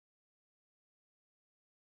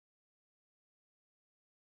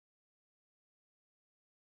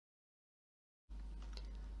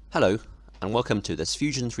Hello, and welcome to this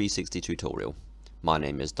Fusion 360 tutorial. My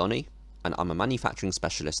name is Donny, and I'm a manufacturing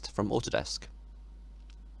specialist from Autodesk.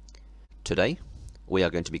 Today, we are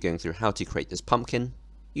going to be going through how to create this pumpkin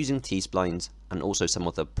using T-Splines and also some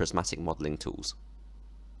of the prismatic modelling tools.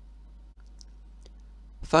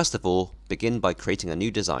 First of all, begin by creating a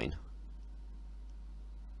new design.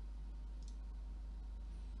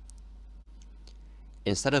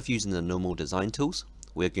 Instead of using the normal design tools,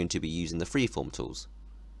 we're going to be using the freeform tools.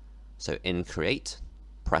 So in Create,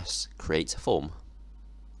 press Create Form.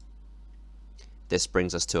 This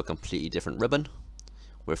brings us to a completely different ribbon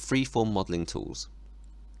with freeform modelling tools.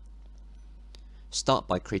 Start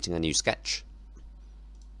by creating a new sketch.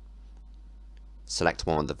 Select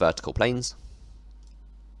one of the vertical planes,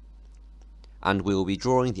 and we will be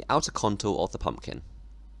drawing the outer contour of the pumpkin.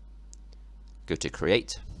 Go to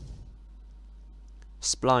Create,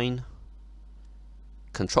 Spline,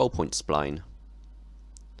 Control Point Spline,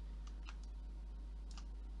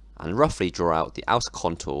 and roughly draw out the outer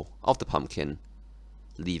contour of the pumpkin,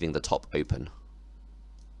 leaving the top open.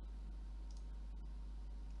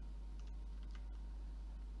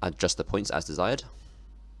 Adjust the points as desired.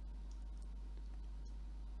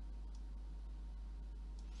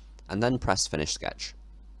 And then press Finish Sketch.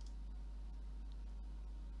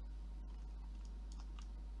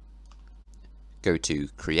 Go to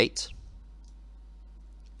Create,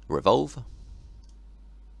 Revolve,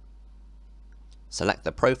 select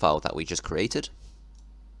the profile that we just created,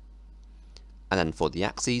 and then for the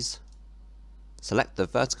axes, select the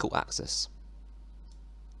vertical axis.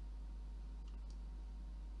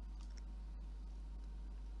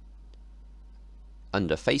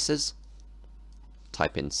 Under Faces,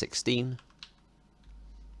 type in 16,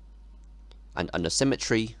 and under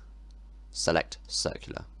Symmetry, select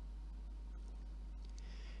Circular.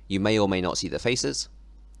 You may or may not see the faces.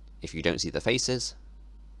 If you don't see the faces,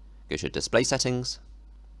 go to Display Settings,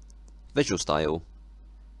 Visual Style,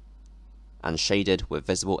 and Shaded with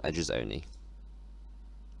Visible Edges Only.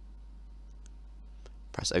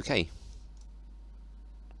 Press OK.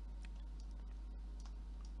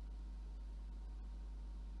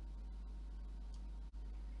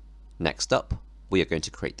 Next up, we are going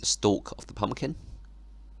to create the stalk of the pumpkin.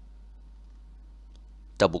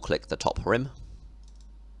 Double click the top rim,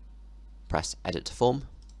 press Edit Form,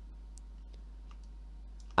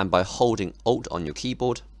 and by holding Alt on your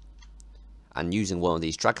keyboard and using one of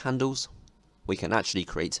these drag handles, we can actually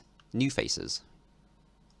create new faces.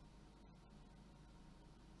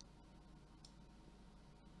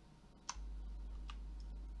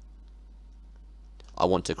 I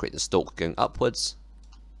want to create the stalk going upwards,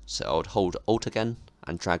 so I would hold Alt again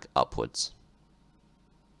and drag upwards.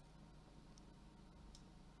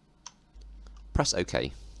 Press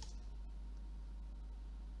OK.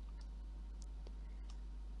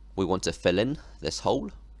 We want to fill in this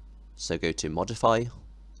hole, so go to Modify,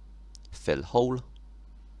 Fill Hole,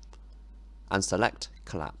 and select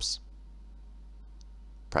Collapse.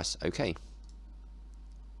 Press OK.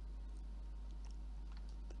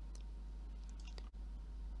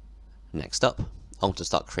 Next up, I want to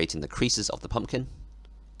start creating the creases of the pumpkin.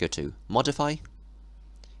 Go to Modify,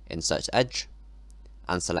 Insert Edge,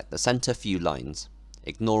 and select the center few lines,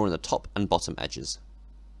 ignoring the top and bottom edges.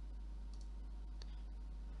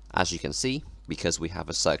 As you can see, because we have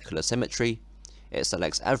a circular symmetry, it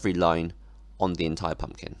selects every line on the entire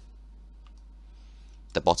pumpkin.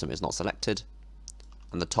 The bottom is not selected,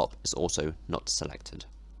 and the top is also not selected.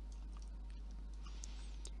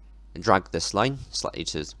 Drag this line slightly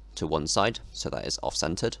to one side so that it's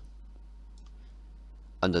off-centered.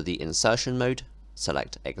 Under the insertion mode,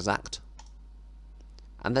 select Exact,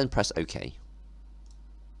 and then press OK.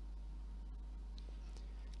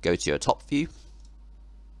 Go to your top view,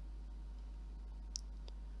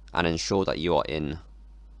 and ensure that you are in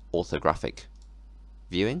orthographic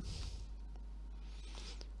viewing.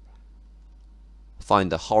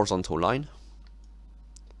 Find the horizontal line,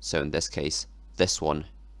 so in this case this one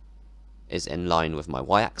is in line with my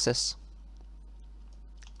y-axis.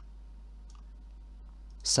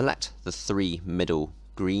 Select the three middle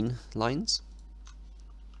green lines,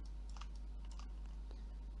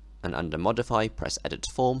 and under Modify press Edit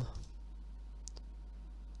Form,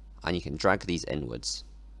 and you can drag these inwards.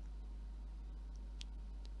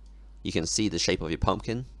 You can see the shape of your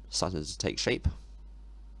pumpkin starting to take shape,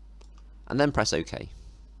 and then press OK.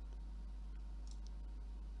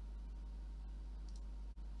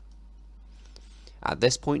 At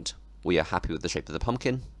this point, we are happy with the shape of the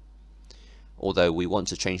pumpkin, although we want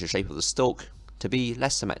to change the shape of the stalk to be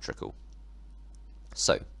less symmetrical.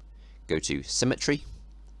 So, go to Symmetry,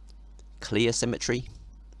 Clear Symmetry,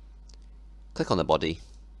 click on the body,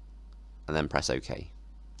 and then press OK.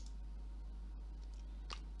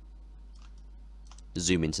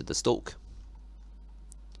 Zoom into the stalk,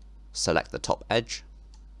 select the top edge,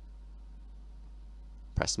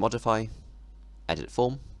 press Modify, Edit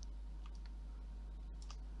Form,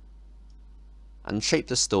 and shape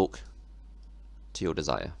the stalk to your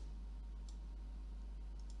desire.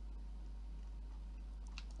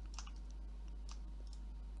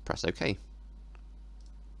 Press OK.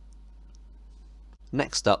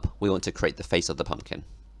 Next up, we want to create the face of the pumpkin.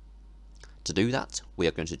 To do that, we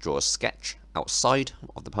are going to draw a sketch outside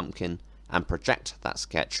of the pumpkin and project that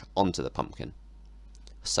sketch onto the pumpkin.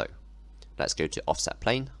 So, let's go to Offset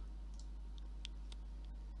Plane,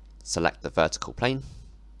 select the vertical plane,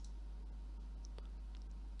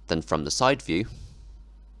 then from the side view,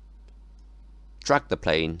 drag the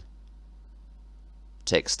plane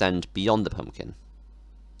to extend beyond the pumpkin.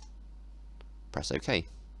 Press OK.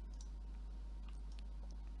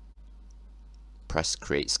 Press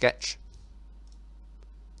Create Sketch,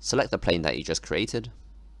 select the plane that you just created,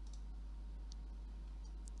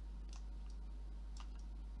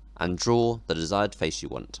 and draw the desired face you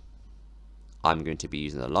want. I'm going to be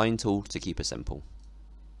using the line tool to keep it simple.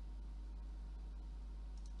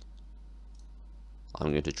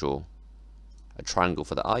 I'm going to draw a triangle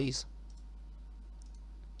for the eyes,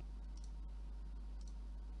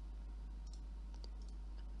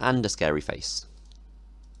 and a scary face.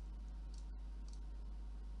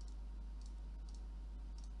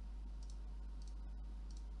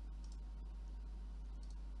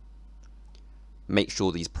 Make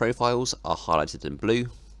sure these profiles are highlighted in blue,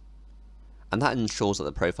 and that ensures that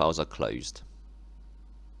the profiles are closed.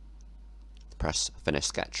 Press Finish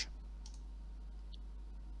Sketch.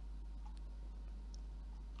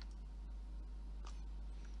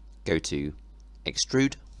 Go to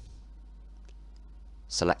Extrude,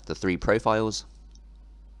 select the 3 profiles.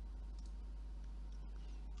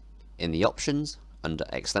 In the options, under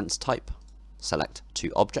Extents Type, select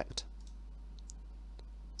To Object,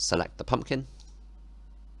 select the pumpkin.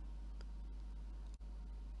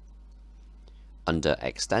 Under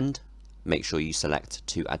Extend, make sure you select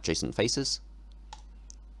 2 adjacent faces.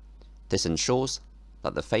 This ensures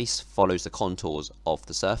that the face follows the contours of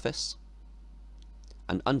the surface.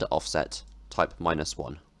 And under Offset, type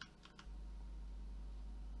 -1.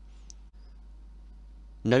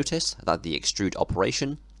 Notice that the extrude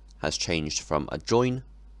operation has changed from a join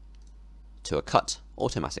to a cut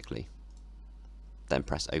automatically. Then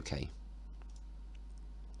press OK.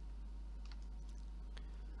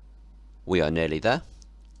 We are nearly there.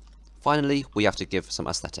 Finally, we have to give some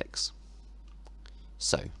aesthetics.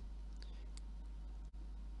 So,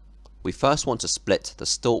 we first want to split the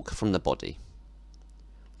stalk from the body.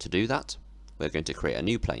 To do that, we're going to create a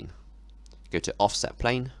new plane. Go to Offset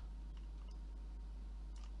Plane,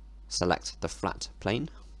 select the flat plane.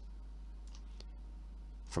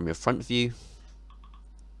 From your front view,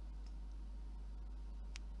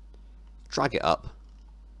 drag it up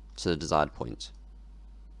to the desired point,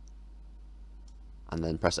 and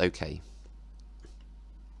then press OK.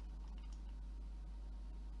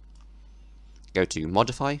 Go to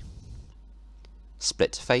Modify,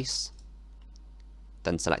 Split Face,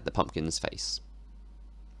 then select the pumpkin's face.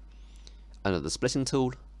 Under the splitting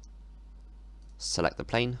tool, select the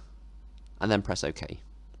plane, and then press OK.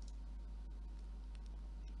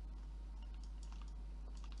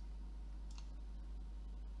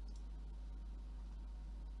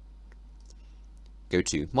 Go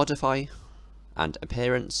to Modify and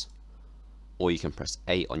Appearance, or you can press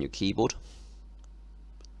A on your keyboard.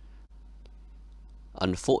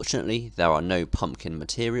 Unfortunately, there are no pumpkin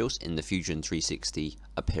materials in the Fusion 360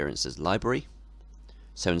 Appearances library,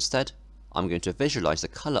 so instead I'm going to visualize the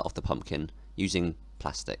color of the pumpkin using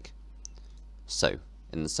plastic. So,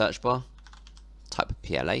 in the search bar, type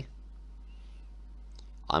PLA.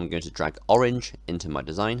 I'm going to drag orange into my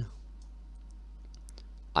design.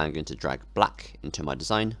 I'm going to drag black into my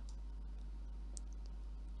design.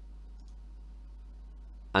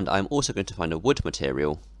 And I'm also going to find a wood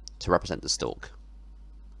material to represent the stalk.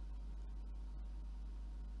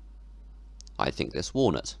 I think this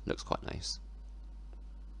walnut looks quite nice.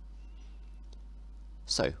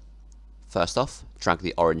 So, first off, drag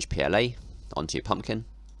the orange PLA onto your pumpkin,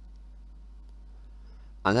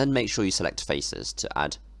 and then make sure you select faces to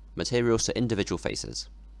add materials to individual faces.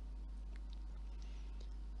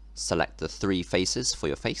 Select the 3 faces for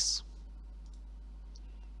your face,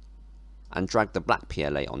 and drag the black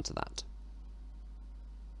PLA onto that.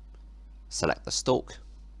 Select the stalk,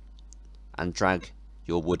 and drag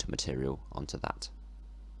your wood material onto that,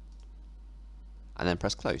 and then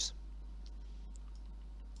press close.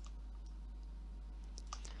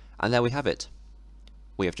 And there we have it.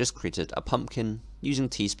 We have just created a pumpkin using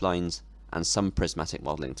T-splines and some prismatic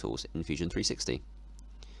modeling tools in Fusion 360.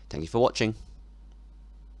 Thank you for watching.